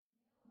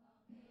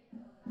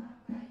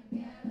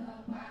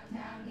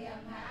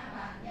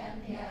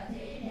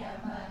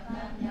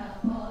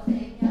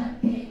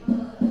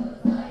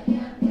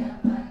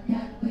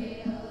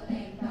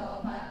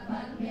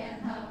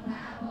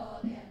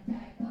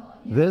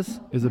This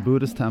is a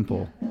Buddhist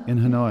temple in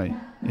Hanoi,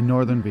 in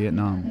northern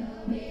Vietnam.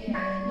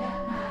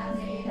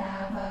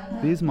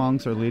 These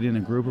monks are leading a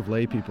group of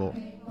lay people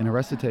in a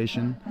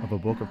recitation of a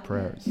book of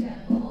prayers.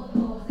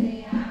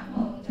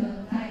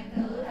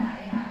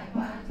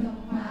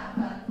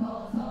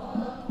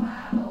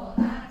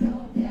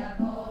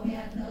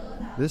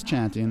 This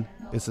chanting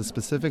is a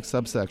specific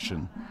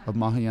subsection of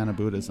Mahayana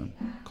Buddhism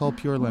called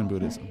Pureland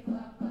Buddhism.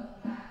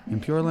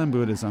 In Pureland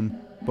Buddhism,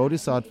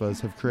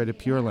 bodhisattvas have created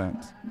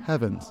purelands,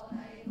 heavens,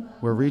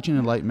 where reaching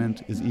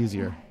enlightenment is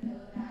easier.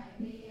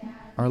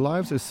 Our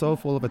lives are so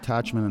full of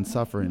attachment and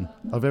suffering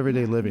of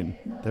everyday living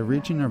that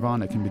reaching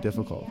nirvana can be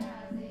difficult.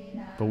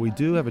 But we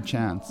do have a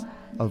chance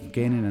of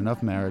gaining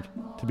enough merit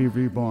to be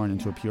reborn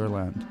into a pure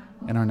land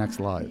in our next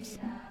lives.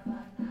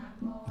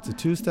 It's a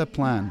two-step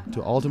plan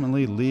to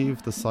ultimately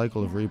leave the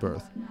cycle of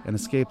rebirth and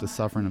escape the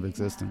suffering of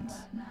existence.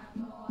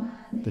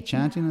 The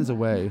chanting is a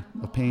way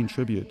of paying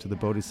tribute to the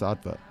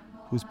bodhisattva,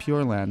 whose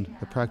pure land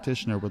the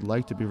practitioner would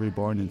like to be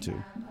reborn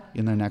into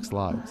in their next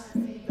lives.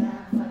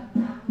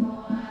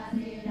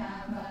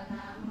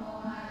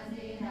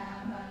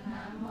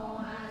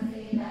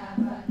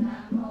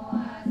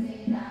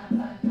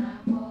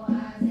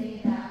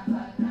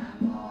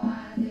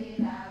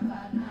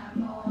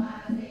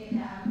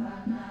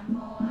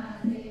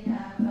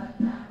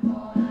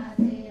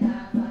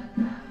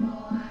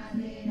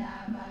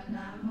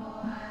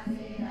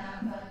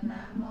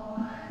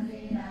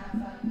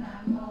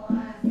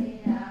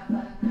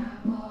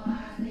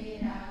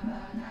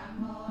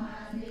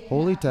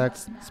 Holy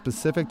texts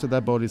specific to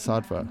that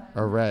bodhisattva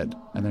are read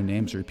and their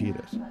names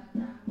repeated.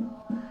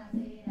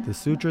 The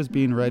sutras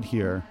being read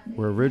here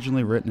were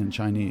originally written in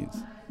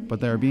Chinese, but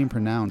they are being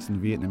pronounced in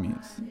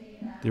Vietnamese.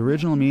 The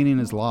original meaning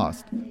is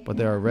lost, but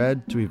they are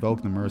read to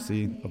evoke the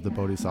mercy of the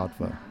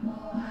bodhisattva.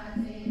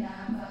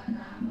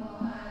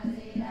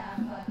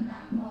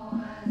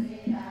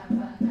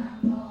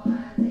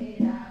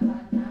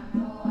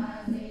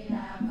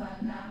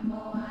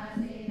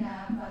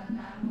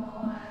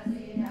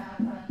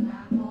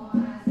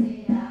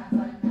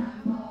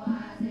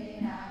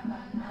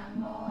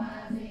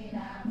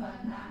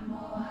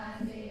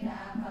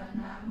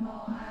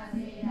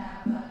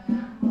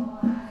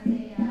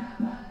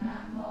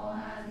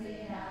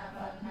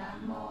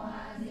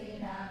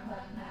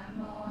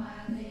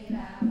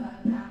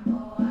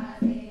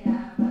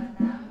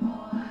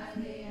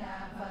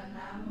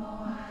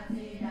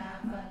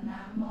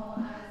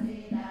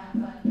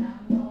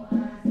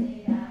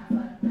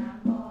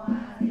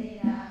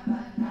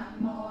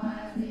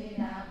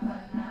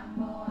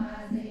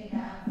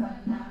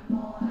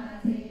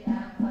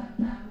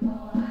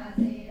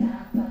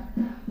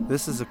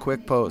 This is a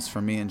quick post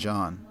from me and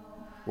John.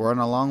 We're on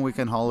a long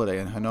weekend holiday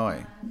in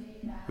Hanoi.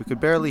 We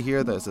could barely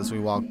hear this as we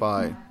walk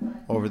by,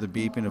 over the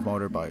beeping of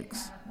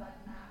motorbikes,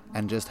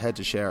 and just had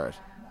to share it.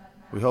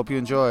 We hope you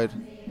enjoyed.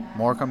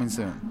 More coming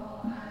soon.